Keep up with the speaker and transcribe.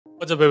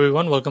What's up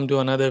everyone, welcome to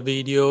another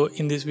video.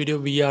 In this video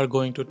we are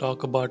going to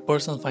talk about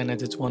personal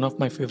finance. It's one of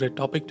my favorite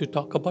topic to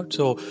talk about,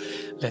 so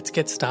let's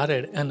get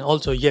started. And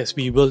also, yes,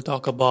 we will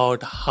talk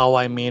about how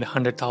I made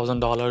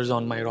 $100,000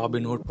 on my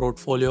Robinhood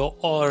portfolio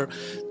or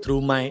through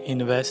my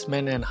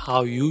investment, and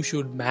how you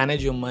should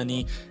manage your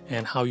money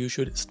and how you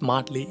should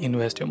smartly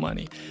invest your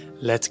money.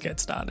 Let's get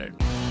started.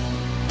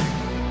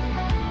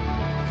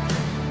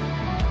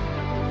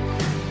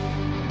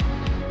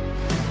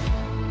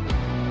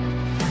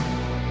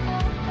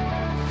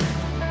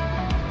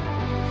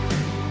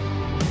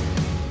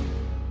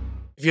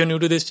 If you're new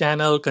to this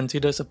channel,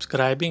 consider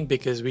subscribing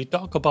because we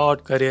talk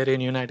about career in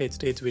United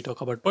States, we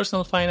talk about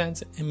personal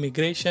finance,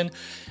 immigration,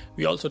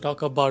 we also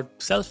talk about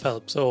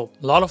self-help. So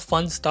a lot of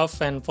fun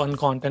stuff and fun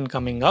content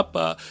coming up.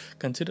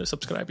 Consider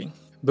subscribing.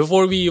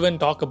 Before we even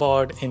talk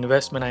about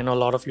investment, I know a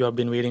lot of you have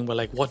been waiting for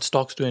like what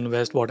stocks to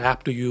invest, what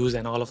app to use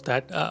and all of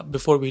that.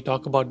 Before we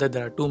talk about that,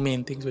 there are two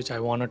main things which I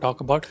want to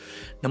talk about.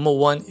 Number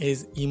one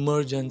is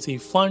emergency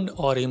fund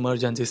or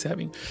emergency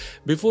saving.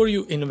 Before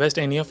you invest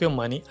any of your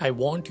money, I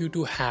want you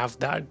to have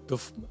that,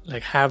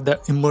 have the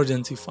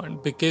emergency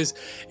fund, because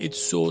it's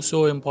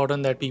so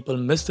important that people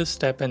miss this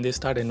step and they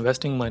start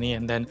investing money,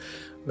 and then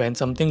when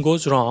something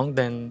goes wrong,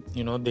 then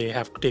they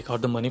have to take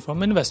out the money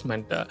from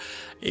investment.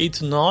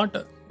 It's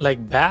not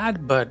like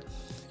bad, but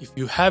if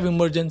you have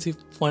emergency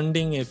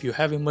funding, if you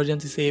have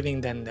emergency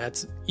saving, then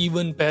that's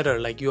even better.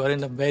 Like you are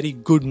in a very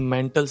good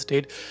mental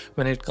state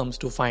when it comes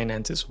to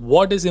finances.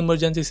 What is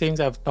emergency savings?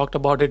 I've talked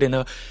about it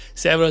in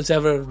several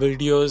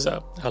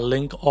videos. I'll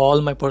link all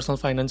my personal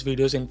finance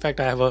videos. In fact,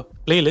 I have a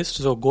playlist,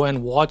 so go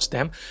and watch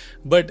them.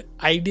 But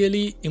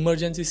ideally,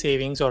 emergency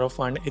savings or a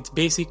fund, it's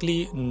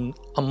basically an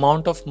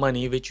amount of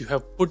money which you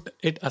have put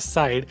it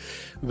aside.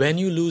 When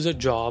you lose a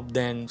job,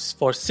 then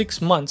for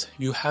 6 months,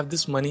 you have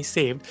this money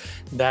saved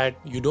that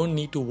you don't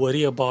need to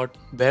worry about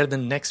where the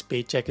next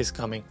paycheck is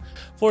coming.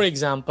 For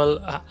example,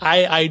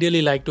 I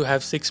ideally like to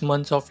have 6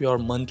 months of your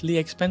monthly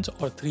expense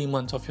or 3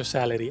 months of your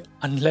salary,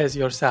 unless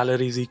your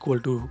salary is equal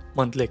to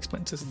monthly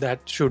expenses. That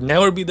should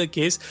never be the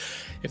case.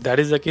 If that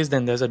is the case,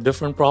 then there's a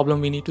different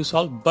problem we need to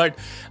solve. But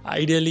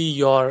ideally,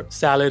 your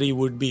salary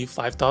would be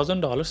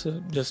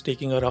 $5,000, just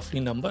taking a roughly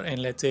number. And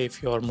let's say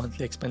if your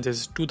monthly expense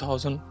is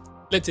 $2,000,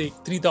 let's say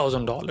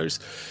 $3,000.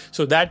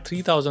 So that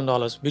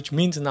 $3,000, which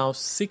means now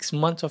 6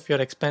 months of your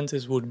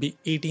expenses would be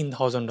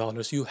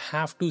 $18,000. You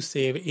have to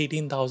save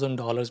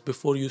 $18,000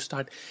 before you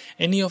start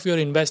any of your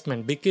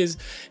investment, because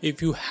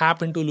if you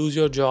happen to lose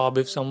your job,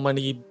 if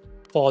somebody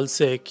falls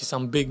sick,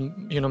 some big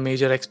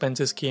major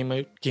expenses came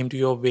to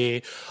your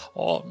way,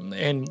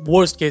 and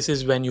worst case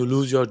is when you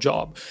lose your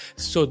job.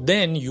 So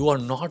then you are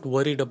not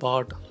worried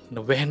about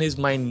when is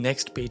my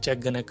next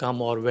paycheck gonna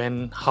come, or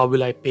how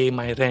will I pay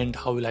my rent,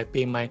 how will I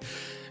pay my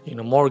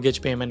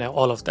mortgage payment,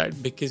 all of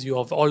that, because you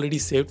have already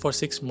saved for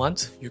 6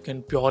 months. You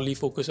can purely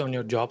focus on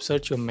your job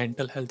search. Your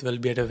mental health will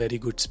be at a very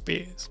good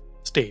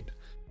state.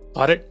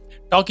 Got it?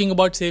 Talking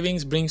about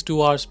savings brings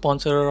to our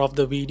sponsor of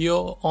the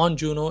video.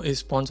 OnJuno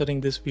is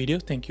sponsoring this video.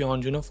 Thank you,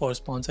 OnJuno, for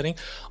sponsoring.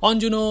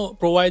 OnJuno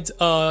provides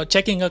a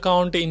checking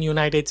account in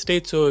United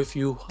States. So if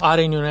you are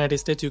in United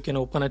States, you can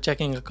open a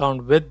checking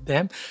account with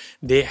them.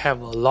 They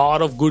have a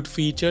lot of good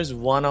features.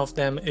 One of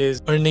them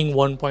is earning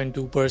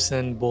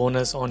 1.2%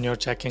 bonus on your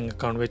checking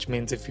account, which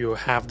means if you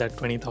have that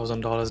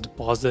 $20,000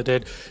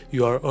 deposited,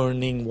 you are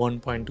earning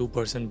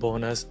 1.2%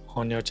 bonus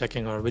on your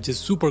checking account, which is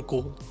super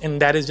cool.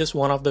 And that is just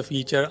one of the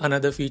features.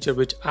 Another feature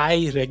which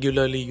I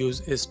regularly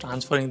use is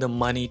transferring the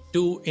money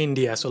to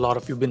India. So a lot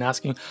of you have been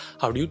asking,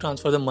 how do you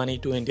transfer the money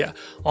to India?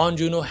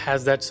 OnJuno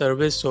has that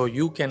service, so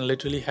you can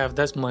literally have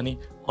that money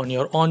on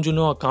your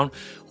OnJuno account.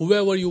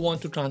 Whoever you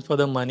want to transfer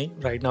the money.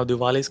 Right now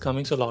Diwali is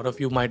coming, so a lot of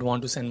you might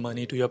want to send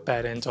money to your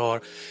parents,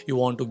 or you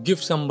want to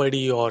give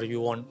somebody, or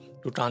you want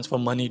to transfer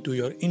money to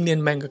your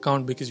Indian bank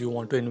account because you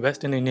want to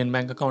invest in Indian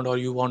bank account, or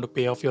you want to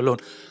pay off your loan.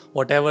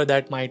 Whatever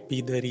that might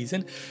be the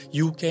reason,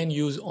 you can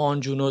use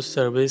OnJuno's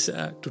service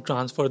to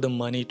transfer the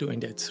money to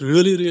India. It's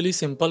really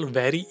simple,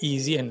 very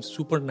easy, and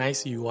super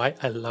nice UI.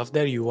 I love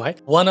their UI.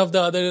 One of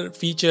the other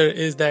feature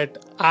is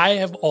that I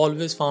have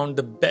always found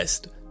the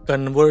best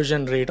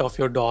conversion rate of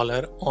your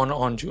dollar on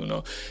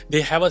OnJuno.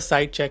 They have a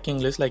site checking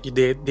list, like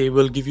they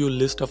will give you a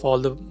list of all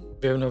the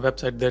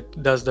website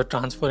that does the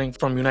transferring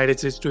from United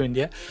States to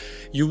India.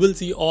 You will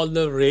see all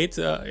the rates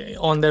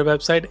on their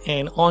website,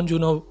 and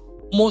OnJuno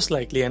most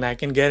likely, and I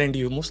can guarantee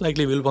you, most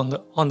likely will be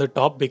on the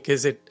top,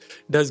 because it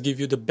does give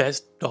you the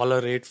best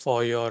dollar rate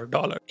for your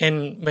dollar.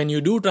 And when you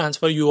do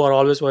transfer, you are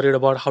always worried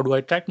about, how do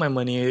I track my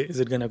money? Is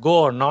it gonna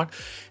go or not?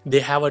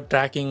 They have a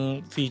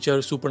tracking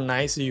feature, super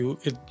nice.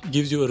 It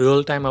gives you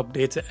real-time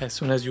updates as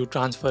soon as you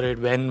transfer it.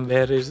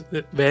 Where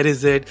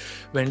is it?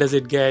 When does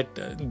it get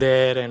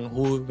there? And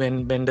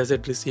when does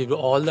it receive?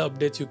 All the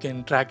updates, you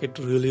can track it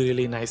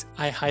really nice.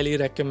 I highly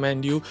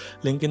recommend you.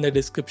 Link in the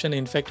description.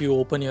 In fact, you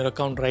open your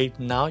account right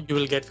now, you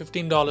will get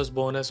 $15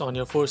 bonus on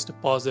your first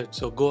deposit.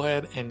 So go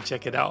ahead and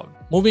check it out.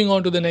 Moving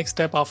on to the next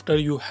step, step after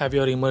you have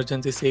your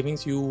emergency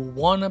savings, you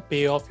want to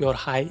pay off your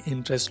high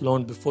interest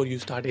loan before you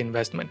start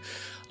investment.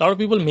 A lot of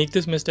people make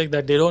this mistake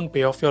that they don't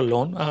pay off your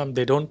loan,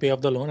 they don't pay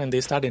off the loan and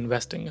they start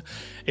investing.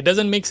 It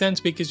doesn't make sense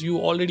because you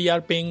already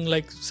are paying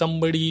like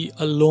somebody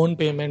a loan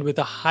payment with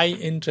a high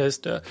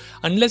interest.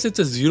 Unless it's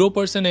a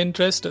 0%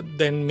 interest,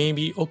 then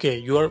maybe okay,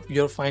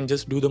 you're fine,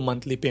 just do the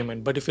monthly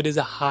payment. But if it is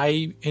a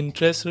high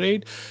interest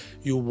rate,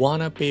 you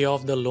want to pay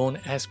off the loan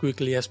as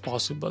quickly as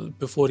possible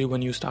before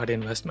even you start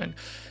investment.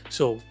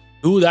 So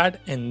do that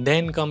and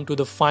then come to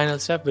the final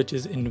step, which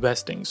is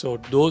investing. So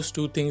those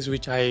two things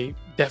which I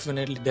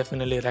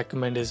definitely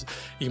recommend is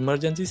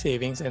emergency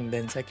savings, and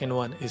then second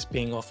one is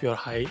paying off your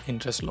high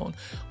interest loan.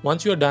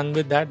 Once you're done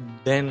with that,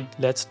 then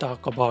let's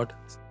talk about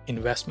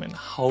investment.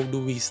 How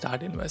do we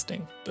start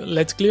investing?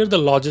 Let's clear the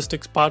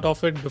logistics part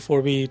of it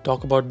before we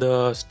talk about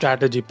the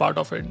strategy part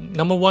of it.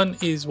 Number one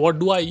is, what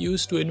do I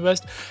use to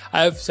invest?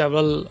 I have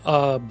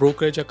several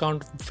brokerage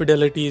account.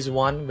 Fidelity is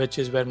one, which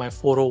is where my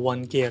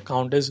 401k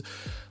account is.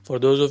 For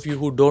those of you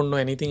who don't know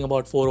anything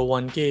about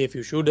 401k, if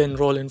you should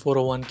enroll in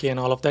 401k and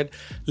all of that,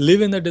 leave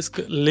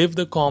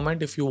the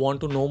comment if you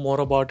want to know more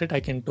about it. I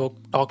can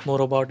talk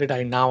more about it.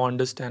 I now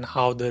understand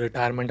how the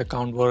retirement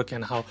account work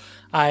and how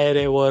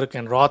IRA work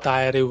and Roth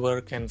IRA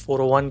work and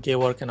 401k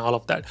work and all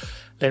of that.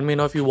 Let me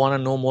know if you want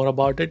to know more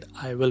about it.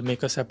 I will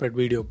make a separate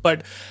video.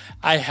 But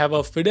I have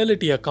a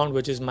Fidelity account,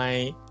 which is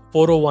my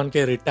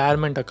 401k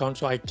retirement account,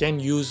 so I can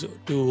use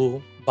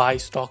to buy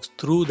stocks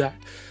through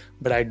that.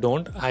 But I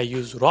don't. I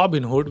use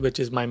Robinhood, which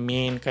is my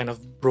main kind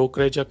of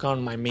brokerage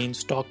account, my main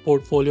stock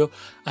portfolio.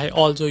 I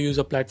also use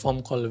a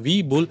platform called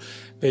Webull,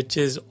 which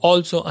is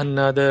also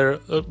another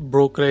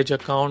brokerage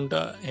account.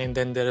 And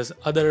then there is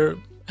other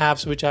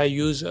apps which I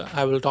use.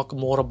 I will talk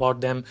more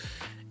about them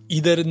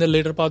either in the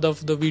later part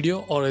of the video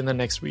or in the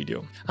next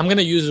video. I'm going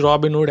to use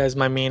Robinhood as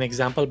my main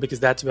example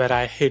because that's where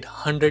I hit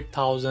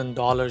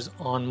 $100,000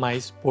 on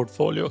my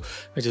portfolio,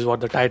 which is what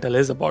the title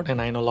is about. And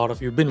I know a lot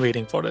of you have been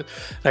waiting for it.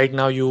 Right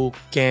now you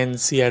can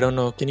see, I don't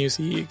know, can you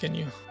see?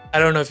 I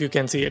don't know if you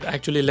can see it.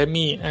 Actually, let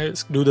me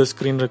do the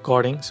screen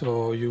recording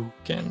so you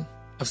can.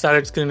 I've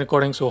started screen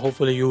recording, so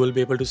hopefully you will be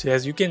able to see.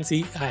 As you can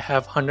see, I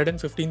have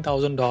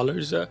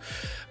 $115,000.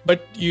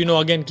 But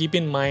again, keep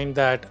in mind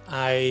that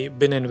I've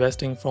been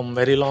investing from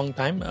very long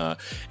time.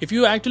 If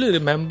you actually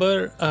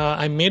remember,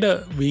 I made a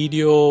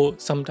video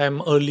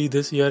sometime early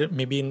this year,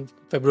 maybe in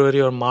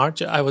February or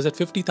March. I was at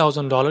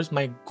 $50,000.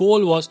 My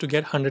goal was to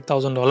get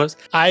 $100,000.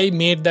 I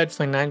made that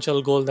financial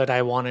goal that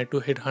I wanted to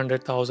hit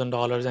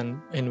 $100,000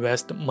 and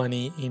invest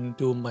money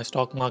into my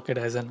stock market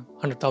as an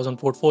 $100,000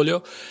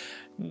 portfolio.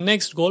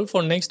 Next goal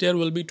for next year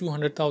will be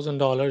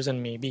 $200,000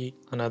 and maybe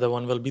another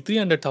one will be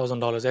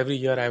 $300,000. Every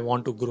year I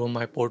want to grow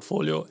my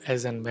portfolio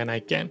as and when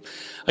I can.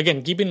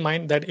 Again, keep in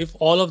mind that if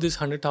all of this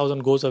 100,000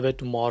 goes away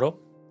tomorrow,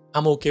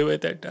 I'm okay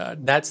with it.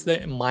 That's the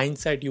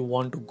mindset you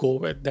want to go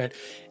with, that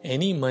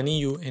any money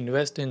you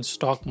invest in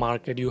stock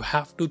market, you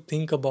have to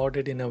think about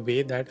it in a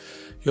way that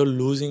you're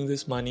losing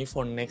this money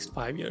for next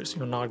 5 years.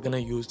 You're not going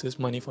to use this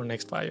money for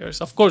next 5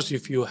 years. Of course,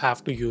 if you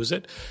have to use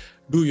it,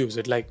 do use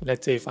it. Like,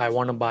 let's say if I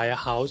want to buy a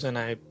house and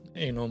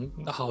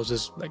the house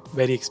is like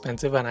very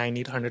expensive and I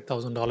need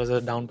 $100,000 as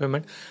a down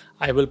payment,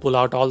 I will pull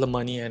out all the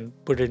money and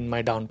put it in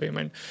my down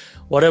payment.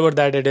 Whatever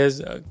that it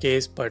is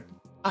case, but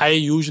I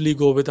usually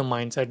go with a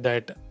mindset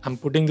that I'm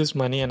putting this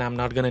money and I'm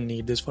not going to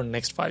need this for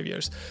next 5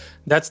 years.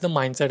 That's the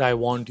mindset I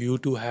want you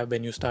to have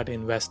when you start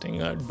investing.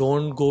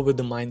 Don't go with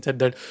the mindset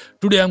that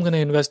today I'm going to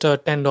invest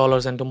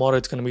 $10 and tomorrow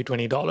it's going to be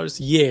 $20.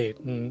 Yay,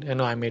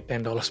 I made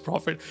 $10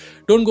 profit.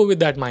 Don't go with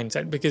that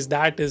mindset because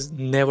that is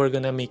never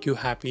going to make you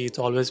happy. It's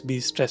always be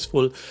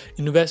stressful.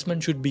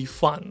 Investment should be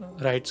fun,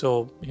 right?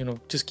 So,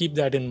 just keep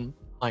that in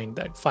mind,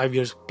 that 5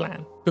 years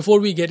plan.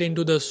 Before we get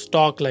into the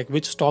stock, like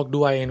which stock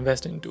do I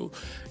invest into?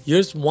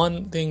 Here's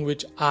one thing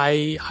which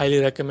I highly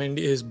recommend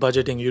is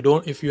budgeting.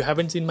 If you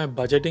haven't seen my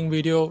budgeting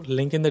video,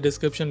 link in the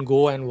description,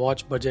 go and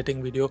watch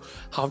budgeting video,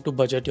 how to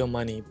budget your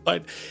money.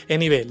 But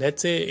anyway,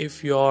 let's say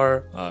if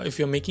you're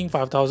making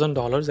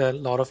 $5,000, a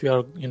lot of you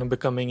are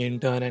becoming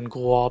intern and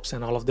co-ops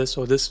and all of this.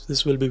 So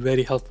this will be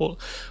very helpful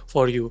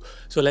for you.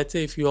 So let's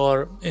say if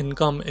your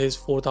income is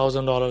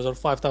 $4,000 or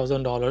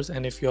 $5,000,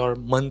 and if your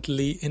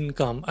monthly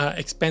income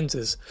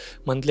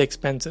monthly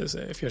expenses,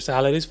 if your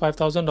salary is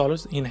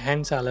 $5,000 in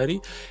hand salary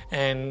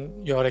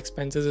and your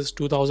expenses is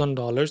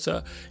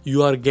 $2,000,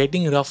 you are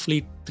getting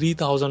roughly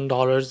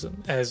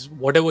 $3,000 as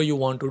whatever you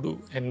want to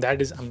do. And that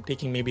is, I'm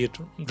taking maybe a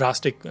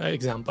drastic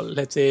example.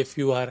 Let's say if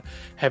you are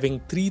having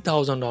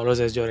 $3,000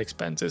 as your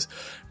expenses,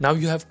 now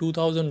you have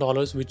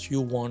 $2,000 which you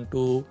want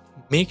to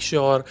make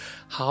sure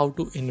how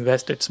to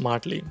invest it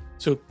smartly.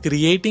 So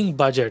creating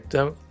budget,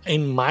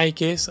 in my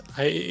case,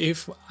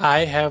 if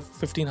I have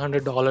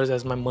 $1,500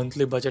 as my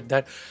monthly budget,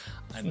 that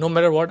no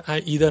matter what,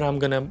 either I'm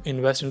going to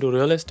invest into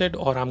real estate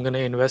or I'm going to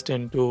invest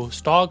into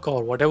stock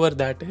or whatever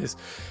that is.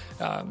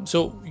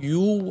 So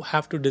you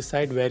have to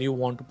decide where you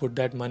want to put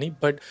that money,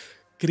 but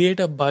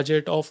create a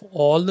budget of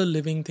all the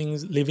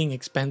living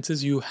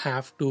expenses you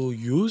have to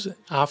use.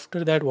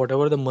 After that,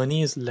 whatever the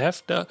money is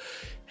left,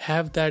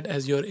 have that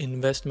as your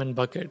investment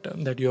bucket,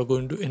 that you're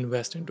going to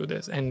invest into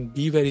this, and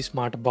be very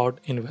smart about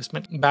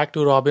investment. Back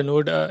to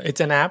Robinhood,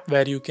 it's an app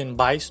where you can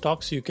buy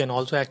stocks. You can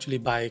also actually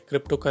buy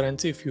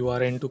cryptocurrency if you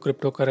are into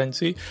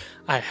cryptocurrency.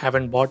 I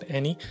haven't bought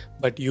any,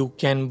 but you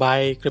can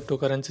buy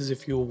cryptocurrencies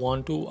if you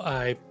want to.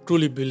 I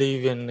truly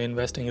believe in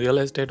investing real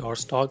estate or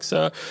stocks,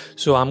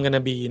 so I'm gonna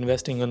be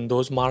investing in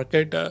those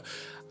market.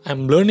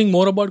 I'm learning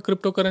more about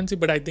cryptocurrency,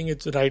 but I think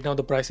it's right now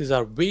the prices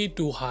are way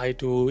too high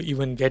to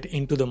even get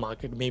into the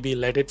market. Maybe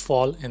let it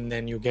fall and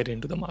then you get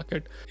into the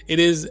market. It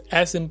is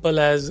as simple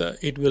as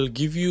it will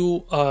give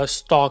you a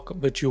stock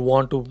which you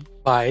want to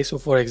buy. So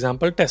for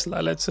example,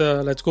 Tesla, let's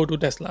go to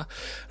Tesla,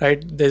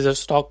 right? There's a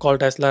stock called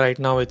Tesla right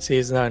now. It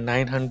says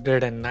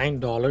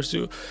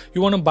 $909.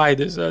 You want to buy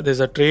this.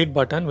 There's a trade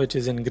button which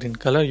is in green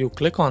color. You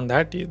click on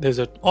that. There's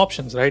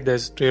options, right?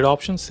 There's trade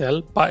options,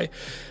 sell, buy.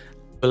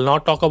 We'll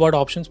not talk about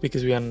options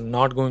because we are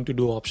not going to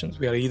do options.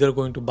 We are either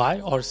going to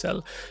buy or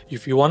sell.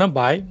 If you want to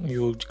buy,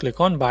 you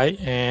click on buy,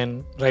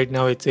 and right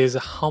now it says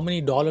how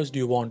many dollars do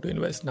you want to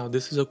invest. Now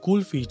this is a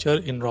cool feature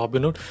in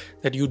Robinhood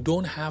that you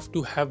don't have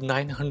to have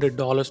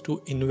 $900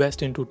 to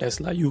invest into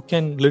Tesla. You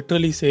can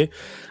literally say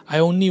I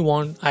only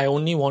want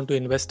to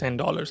invest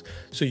 $10.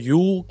 So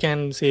you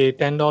can say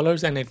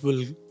 $10 and it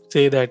will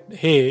say that,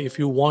 hey, if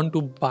you want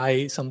to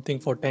buy something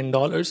for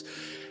 $10,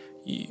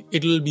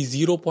 it will be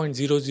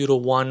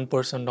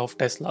 0.001% of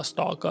Tesla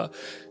stock.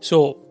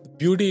 So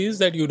beauty is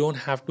that you don't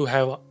have to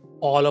have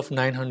all of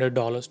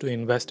 $900 to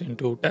invest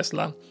into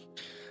Tesla.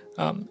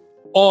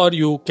 Or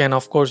you can,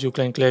 of course, you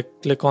can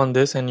click on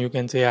this and you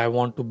can say I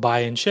want to buy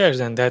in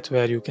shares, and that's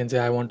where you can say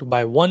I want to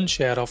buy one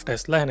share of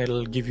Tesla, and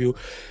it'll give you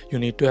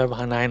need to have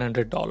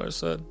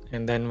 $900.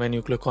 And then when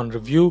you click on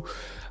review,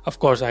 of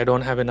course I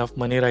don't have enough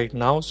money right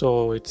now,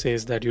 so it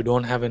says that you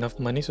don't have enough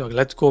money. So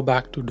let's go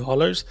back to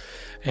dollars,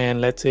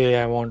 and let's say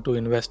I want to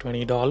invest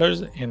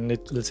 $20, and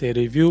it will say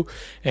review,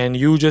 and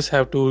you just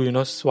have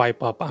to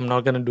swipe up. I'm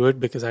not going to do it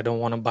because I don't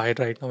want to buy it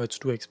right now. It's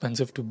too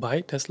expensive to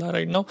buy Tesla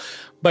right now,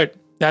 but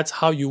that's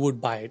how you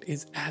would buy it.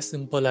 It's as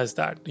simple as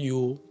that.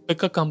 You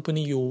pick a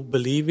company you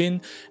believe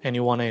in and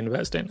you want to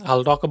invest in.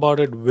 I'll talk about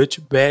it,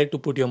 where to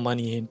put your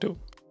money into.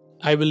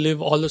 I will leave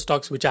all the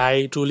stocks which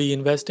I truly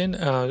invest in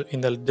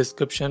the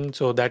description,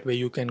 so that way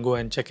you can go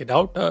and check it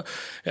out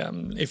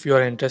if you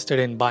are interested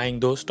in buying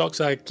those stocks.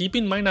 Keep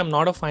in mind, I'm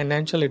not a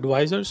financial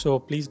advisor, so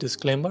please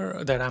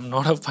disclaimer that I'm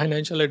not a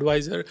financial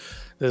advisor.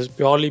 This is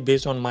purely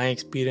based on my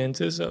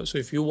experiences. So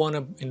if you want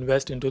to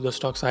invest into the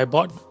stocks I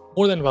bought,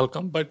 more than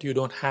welcome, but you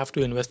don't have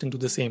to invest into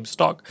the same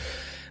stock.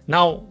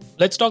 Now,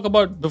 let's talk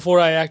about,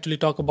 before I actually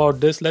talk about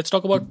this, let's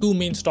talk about two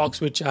main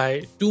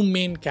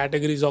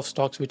categories of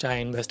stocks which I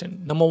invest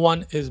in. Number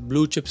one is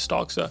blue chip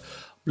stocks.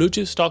 Blue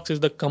chip stocks is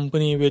the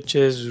company which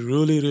is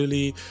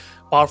really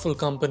powerful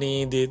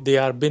company. They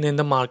are been in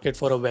the market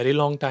for a very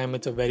long time.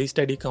 It's a very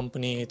steady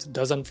company. It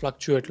doesn't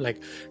fluctuate.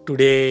 Like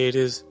today it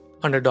is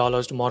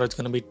 $100, tomorrow it's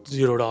going to be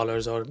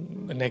 $0, or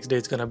the next day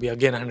it's going to be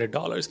again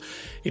 $100.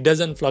 It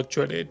doesn't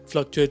fluctuate. It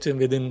fluctuates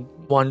within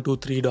 $1 to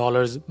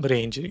 $3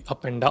 range,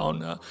 up and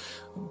down.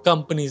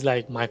 Companies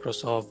like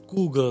Microsoft,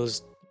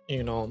 Google's,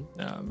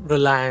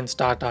 Reliance,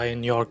 Tata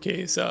in your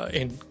case,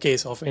 in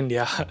case of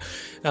India.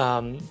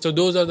 So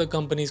those are the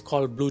companies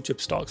called blue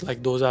chip stocks.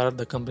 Like those are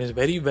the companies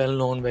very well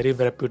known, very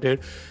reputed.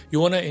 You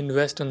want to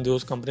invest in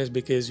those companies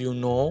because you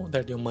know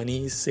that your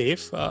money is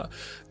safe,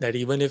 that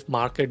even if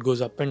market goes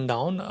up and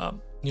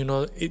down,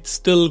 it's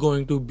still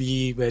going to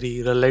be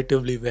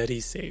relatively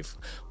very safe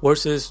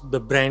versus the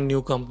brand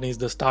new companies,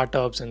 the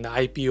startups and the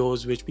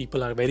IPOs, which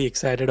people are very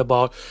excited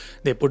about.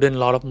 They put in a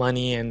lot of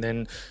money and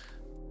then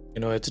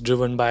it's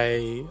driven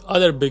by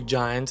other big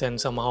giants, and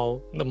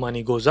somehow the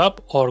money goes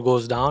up or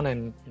goes down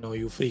and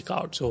you freak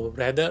out. So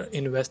rather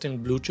invest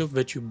in blue chip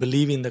which you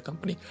believe in the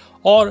company,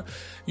 or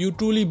you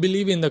truly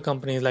believe in the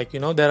company. Like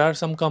there are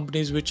some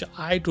companies which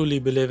I truly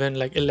believe in,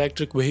 like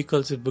electric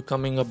vehicles is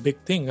becoming a big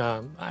thing.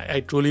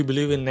 I truly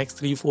believe in next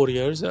 3-4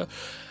 years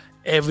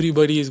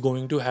everybody is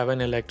going to have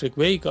an electric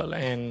vehicle,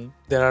 and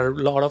there are a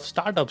lot of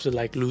startups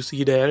like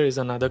Lucid Air is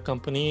another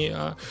company.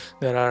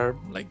 There are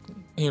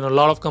a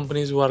lot of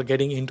companies who are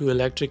getting into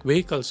electric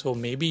vehicles. So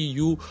maybe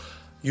you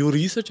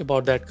research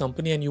about that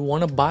company and you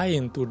want to buy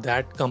into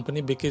that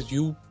company because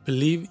you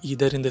believe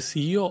either in the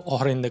CEO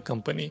or in the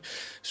company.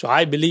 So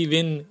I believe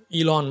in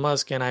Elon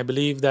Musk, and I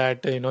believe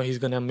that he's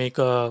going to make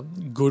a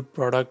good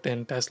product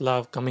in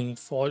Tesla coming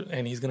forward,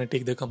 and he's going to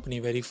take the company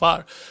very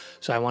far.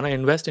 So I want to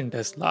invest in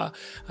Tesla.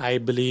 I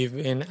believe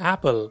in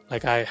Apple.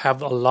 Like I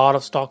have a lot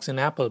of stocks in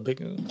Apple.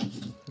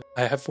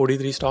 I have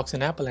 43 stocks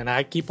in Apple, and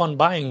I keep on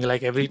buying.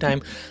 Like every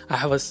time I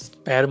have a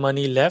spare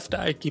money left,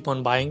 I keep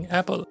on buying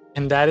Apple.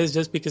 And that is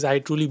just because I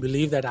truly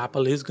believe that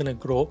Apple is going to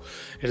grow.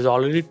 It is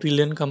already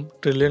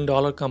 $1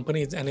 trillion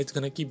company, and it's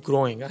going to keep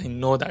growing. I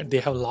know that they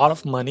have a lot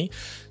of money,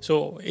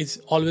 so it's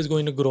always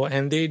going to grow,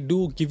 and they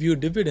do give you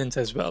dividends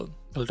as well.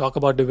 We'll talk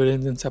about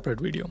dividends in a separate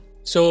video.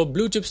 So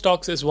blue chip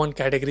stocks is one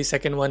category.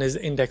 Second one is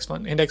index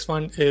fund. Index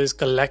fund is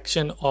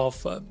collection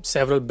of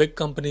several big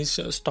companies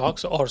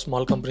stocks or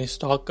small company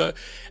stock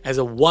as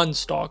a one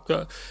stock.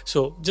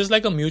 So just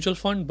like a mutual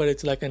fund, but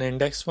it's like an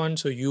index fund.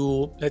 So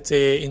you, let's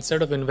say,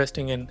 instead of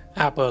investing in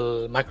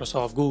Apple,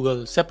 Microsoft,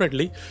 Google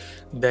separately,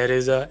 there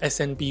is a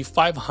S&P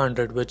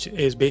 500, which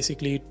is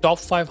basically top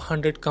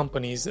 500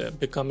 companies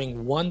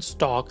becoming one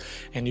stock,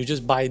 and you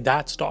just buy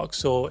that stock.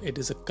 So it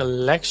is a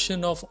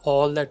collection of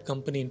all that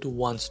company into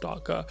one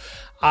stock.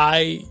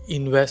 I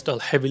invest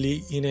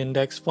heavily in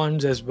index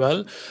funds as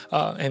well,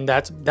 and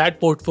that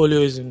portfolio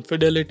is in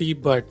Fidelity,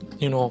 but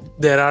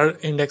there are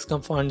index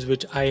funds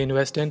which I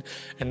invest in,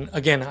 and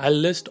again I'll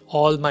list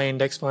all my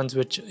index funds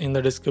which in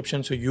the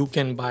description, so you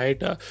can buy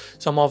it.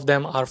 Some of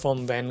them are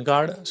from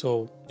Vanguard,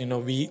 so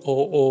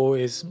VOO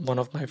is one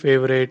of my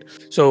favorite.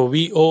 So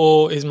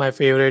VOO is my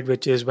favorite,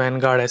 which is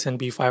Vanguard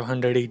S&P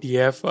 500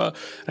 ETF.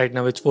 Right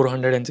now it's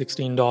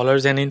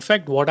 $416. And in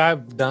fact, what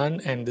I've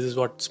done, and this is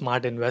what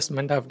smart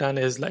investment I've done,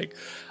 is like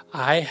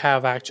I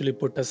have actually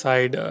put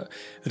aside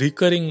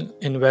recurring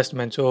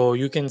investment. So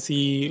you can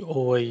see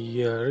over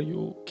here,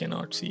 you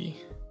cannot see.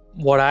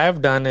 What I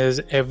have done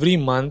is every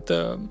month,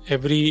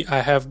 every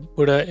month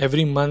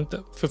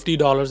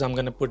 $50 I'm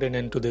going to put it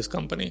into this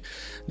company.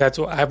 That's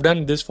what I've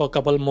done this for a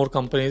couple more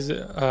companies,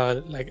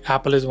 like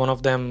Apple is one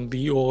of them,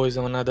 VO is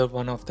another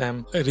one of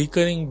them. A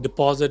recurring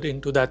deposit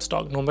into that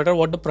stock, no matter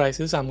what the price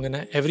is,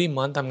 every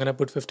month I'm gonna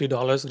put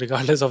 $50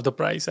 regardless of the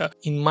price.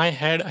 In my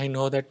head, I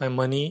know that my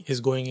money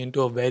is going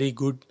into a very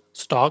good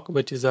stock,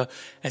 which is a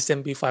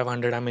S&P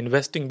 500. I'm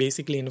investing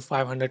basically in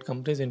 500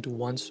 companies into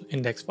one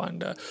index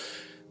fund.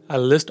 I'll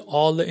list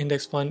all the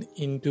index fund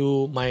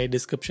into my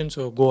description,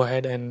 so go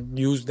ahead and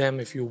use them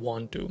if you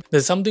want to.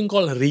 There's something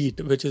called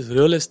REIT, which is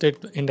real estate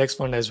index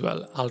fund as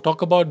well. I'll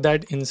talk about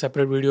that in a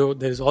separate video.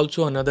 There is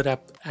also another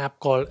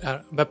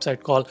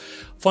website called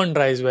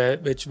Fundrise,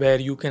 where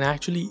you can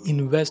actually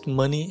invest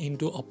money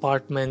into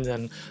apartments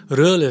and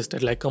real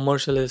estate, like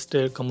commercial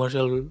estate,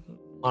 commercial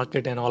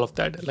market and all of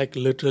that. Like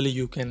literally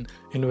you can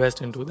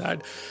invest into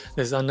that.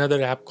 There's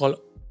another app called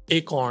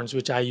Acorns,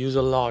 which I use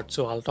a lot,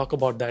 so I'll talk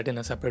about that in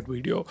a separate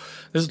video.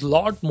 There's a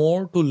lot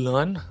more to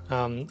learn.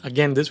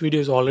 Again, this video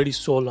is already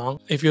so long.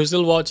 If you're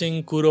still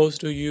watching, kudos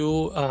to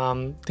you.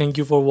 Thank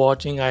you for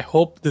watching. I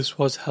hope this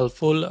was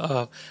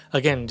helpful.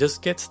 Again,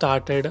 just get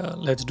started.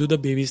 Let's do the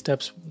baby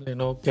steps,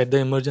 get the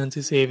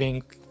emergency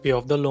saving, pay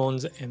off the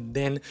loans, and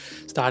then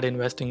start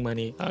investing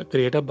money.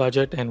 Create a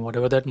budget, and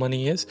whatever that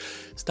money is,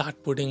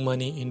 start putting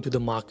money into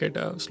the market.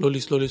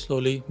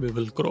 Slowly we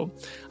will grow.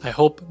 I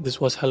hope this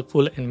was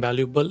helpful and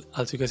valuable.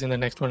 I'll see you guys in the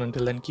next one.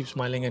 Until then, keep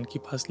smiling and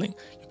keep hustling.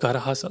 You gotta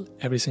hustle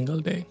every single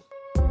day.